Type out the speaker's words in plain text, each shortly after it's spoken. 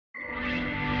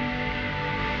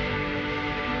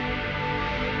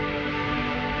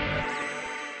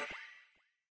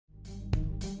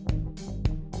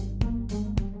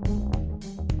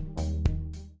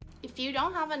you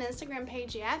don't have an Instagram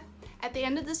page yet, at the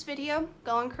end of this video,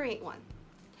 go and create one.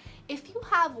 If you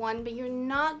have one but you're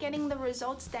not getting the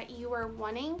results that you are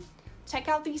wanting, check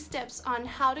out these tips on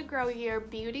how to grow your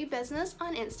beauty business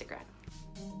on Instagram.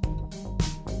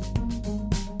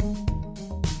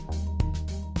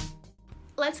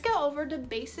 Let's go over the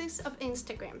basics of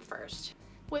Instagram first.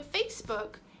 With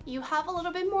Facebook, you have a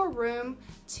little bit more room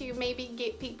to maybe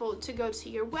get people to go to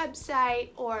your website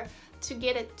or to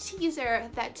get a teaser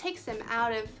that takes them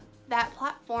out of that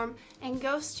platform and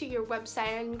goes to your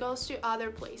website and goes to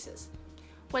other places.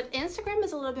 With Instagram,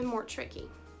 is a little bit more tricky.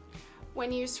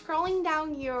 When you're scrolling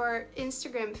down your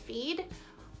Instagram feed,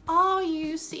 all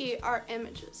you see are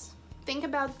images. Think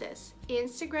about this,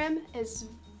 Instagram is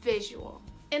visual.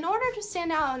 In order to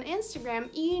stand out on Instagram,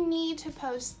 you need to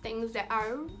post things that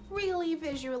are really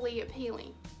visually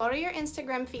appealing. Go to your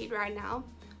Instagram feed right now,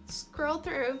 scroll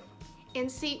through, and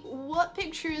see what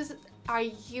pictures are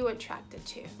you attracted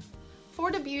to. For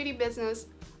the beauty business,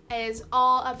 is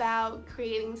all about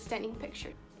creating stunning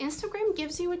pictures. Instagram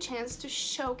gives you a chance to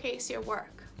showcase your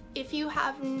work. If you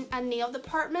have a nail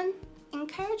department,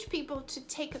 encourage people to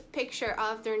take a picture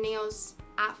of their nails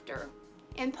after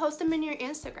and post them in your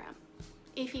Instagram.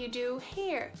 If you do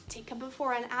hair, take a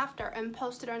before and after and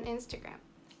post it on Instagram.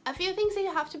 A few things that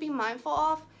you have to be mindful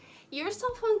of. Your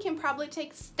cell phone can probably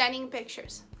take stunning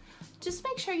pictures. Just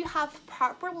make sure you have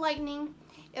proper lighting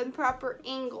and proper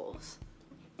angles.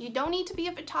 You don't need to be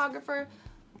a photographer.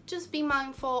 Just be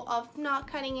mindful of not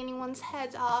cutting anyone's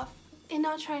heads off and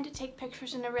not trying to take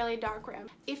pictures in a really dark room.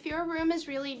 If your room is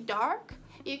really dark,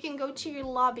 you can go to your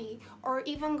lobby or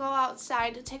even go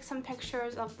outside to take some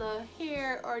pictures of the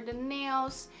hair or the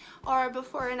nails or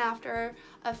before and after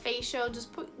a facial.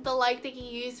 Just put the light that you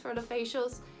use for the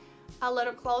facials a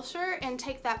little closer and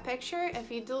take that picture.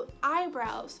 If you do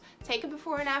eyebrows, take a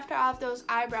before and after of those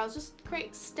eyebrows. Just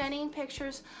create stunning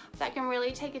pictures that can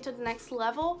really take it to the next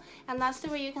level, and that's the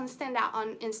way you can stand out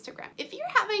on Instagram. If you're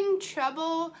having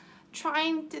trouble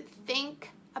trying to think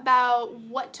about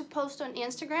what to post on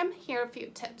Instagram, here are a few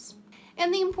tips.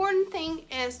 And the important thing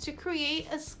is to create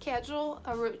a schedule,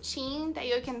 a routine that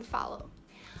you can follow.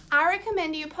 I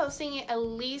recommend you posting it at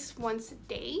least once a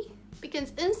day,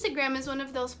 because Instagram is one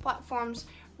of those platforms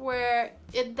where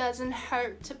it doesn't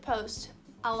hurt to post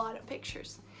a lot of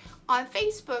pictures. On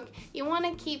Facebook, you want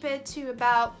to keep it to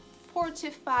about 4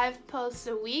 to 5 posts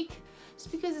a week,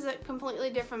 just because it's a completely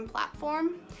different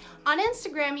platform. On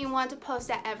Instagram, you want to post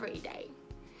that every day.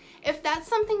 If that's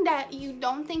something that you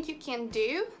don't think you can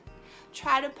do,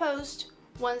 try to post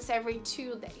once every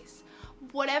 2 days.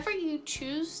 Whatever you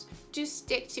choose, just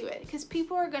stick to it, because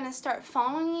people are going to start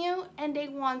following you and they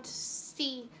want to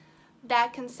see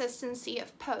that consistency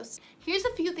of posts. Here's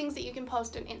a few things that you can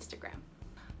post on Instagram.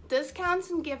 Discounts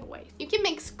and giveaways. You can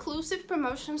make exclusive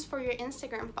promotions for your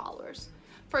Instagram followers.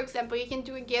 For example, you can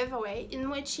do a giveaway in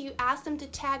which you ask them to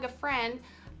tag a friend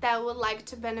that would like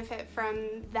to benefit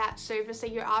from that service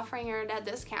that you're offering or that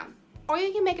discount. Or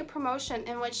you can make a promotion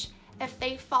in which if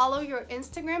they follow your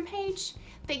Instagram page,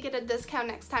 they get a discount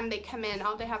next time they come in.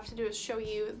 All they have to do is show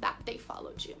you that they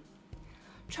followed you.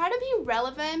 Try to be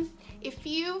relevant. If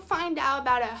you find out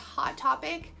about a hot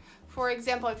topic, for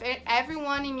example, if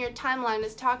everyone in your timeline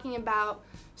is talking about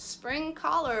spring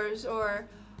colors or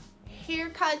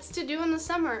haircuts to do in the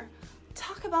summer,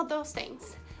 talk about those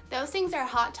things. Those things are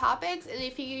hot topics, and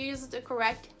if you use the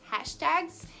correct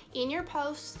hashtags in your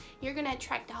posts, you're gonna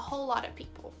attract a whole lot of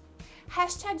people.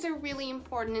 Hashtags are really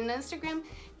important, and Instagram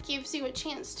gives you a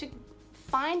chance to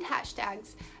find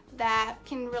hashtags that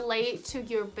can relate to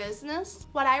your business.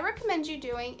 What I recommend you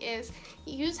doing is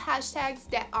use hashtags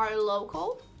that are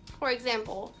local. For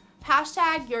example,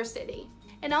 hashtag your city.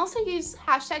 And also use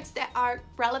hashtags that are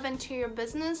relevant to your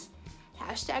business.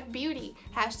 Hashtag beauty,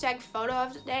 hashtag photo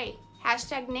of the day,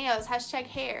 hashtag nails, hashtag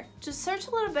hair. Just search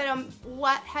a little bit on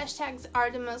what hashtags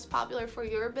are the most popular for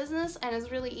your business, and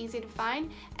it's really easy to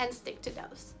find, and stick to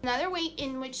those. Another way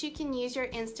in which you can use your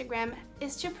Instagram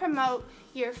is to promote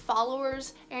your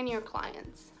followers and your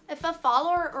clients. If a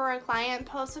follower or a client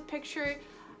posts a picture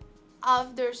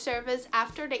of their service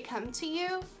after they come to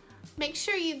you, make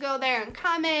sure you go there and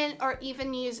comment, or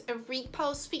even use a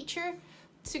repost feature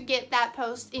to get that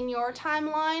post in your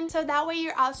timeline. So that way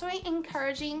you're also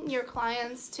encouraging your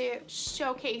clients to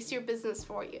showcase your business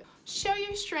for you. Show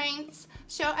your strengths,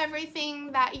 show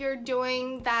everything that you're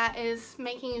doing that is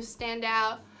making you stand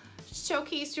out.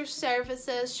 Showcase your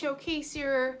services, showcase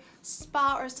your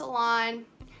spa or salon.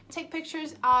 Take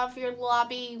pictures of your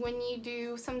lobby when you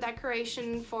do some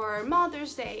decoration for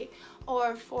Mother's Day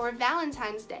or for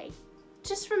Valentine's Day.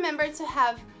 Just remember to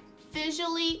have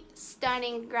visually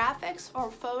stunning graphics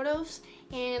or photos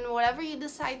And whatever you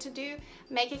decide to do,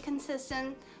 make it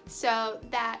consistent so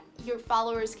that your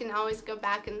followers can always go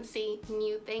back and see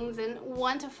new things and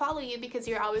want to follow you because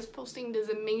you're always posting these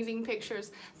amazing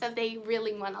pictures that they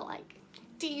really want to like.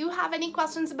 Do you have any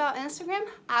questions about Instagram?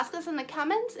 Ask us in the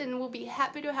comments and we'll be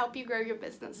happy to help you grow your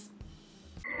business.